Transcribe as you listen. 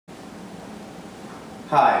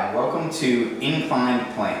Hi, and welcome to Inclined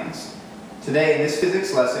Planes. Today in this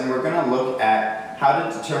physics lesson we're going to look at how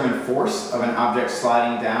to determine force of an object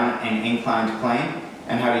sliding down an inclined plane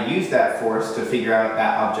and how to use that force to figure out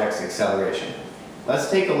that object's acceleration.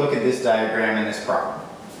 Let's take a look at this diagram in this problem.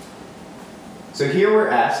 So here we're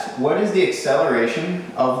asked, what is the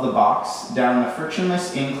acceleration of the box down the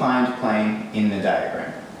frictionless inclined plane in the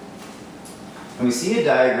diagram? And we see a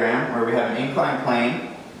diagram where we have an inclined plane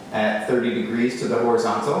at 30 degrees to the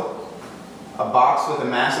horizontal, a box with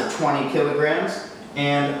a mass of 20 kilograms,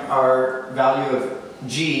 and our value of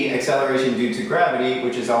g, acceleration due to gravity,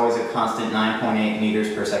 which is always a constant 9.8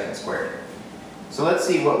 meters per second squared. So let's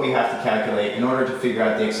see what we have to calculate in order to figure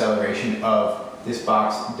out the acceleration of this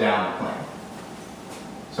box down the plane.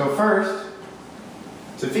 So first,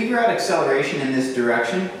 to figure out acceleration in this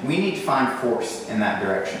direction, we need to find force in that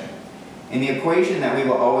direction. And the equation that we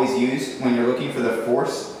will always use when you're looking for the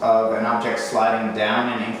force of an object sliding down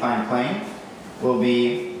an inclined plane will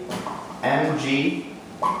be mg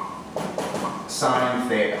sine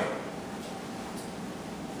theta.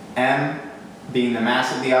 M being the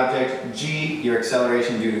mass of the object, g your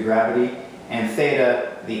acceleration due to gravity, and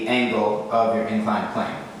theta the angle of your inclined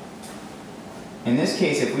plane. In this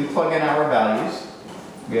case, if we plug in our values,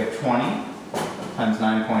 we have 20 times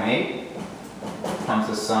 9.8 times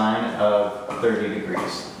the sine of 30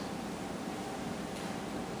 degrees.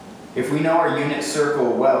 If we know our unit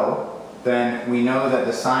circle well, then we know that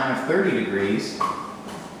the sine of 30 degrees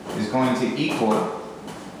is going to equal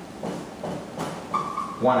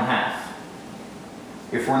 1/2.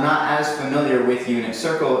 If we're not as familiar with unit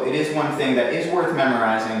circle, it is one thing that is worth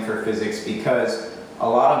memorizing for physics because a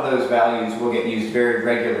lot of those values will get used very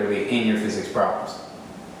regularly in your physics problems.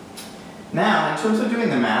 Now, in terms of doing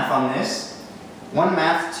the math on this, one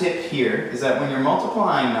math tip here is that when you're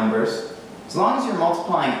multiplying numbers, as long as you're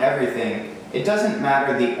multiplying everything, it doesn't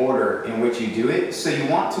matter the order in which you do it, so you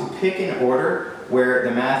want to pick an order where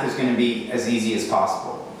the math is going to be as easy as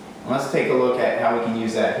possible. And let's take a look at how we can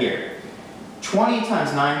use that here. 20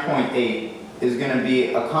 times 9.8 is going to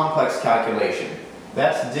be a complex calculation.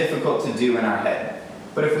 That's difficult to do in our head.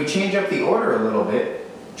 But if we change up the order a little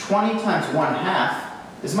bit, 20 times 1/2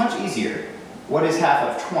 is much easier. What is half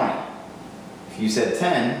of 20? If you said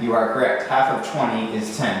 10, you are correct. Half of 20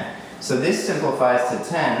 is 10. So this simplifies to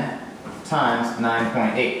 10 times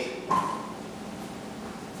 9.8.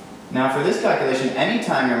 Now for this calculation,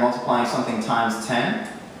 anytime you're multiplying something times 10,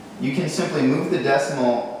 you can simply move the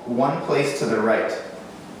decimal one place to the right,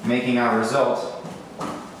 making our result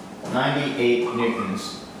 98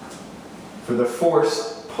 newtons for the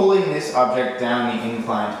force pulling this object down the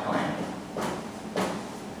inclined plane.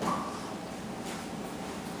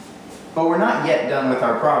 But we're not yet done with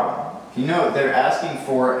our problem. You know, they're asking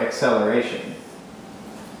for acceleration.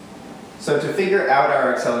 So to figure out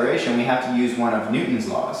our acceleration, we have to use one of Newton's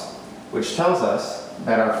laws, which tells us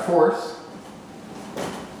that our force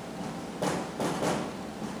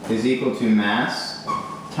is equal to mass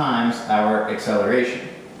times our acceleration.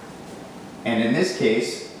 And in this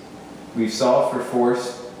case, we've solved for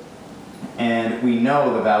force and we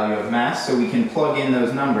know the value of mass, so we can plug in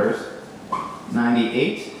those numbers.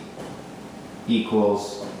 98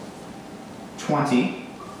 equals 20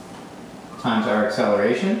 times our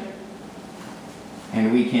acceleration,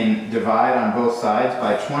 and we can divide on both sides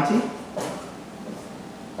by 20,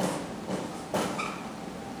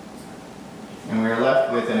 and we're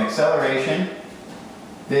left with an acceleration.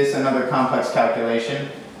 This, another complex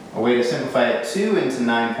calculation, a way to simplify it, 2 into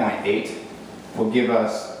 9.8 will give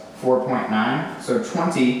us 4.9, so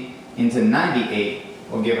 20 into 98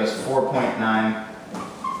 will give us 4.9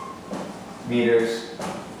 meters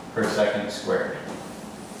per second squared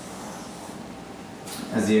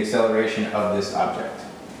as the acceleration of this object.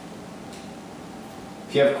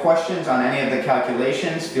 If you have questions on any of the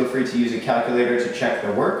calculations, feel free to use a calculator to check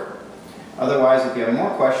the work. Otherwise, if you have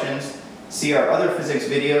more questions, see our other physics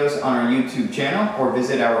videos on our YouTube channel or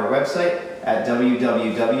visit our website at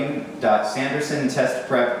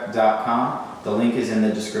www.sandersontestprep.com. The link is in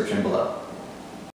the description below.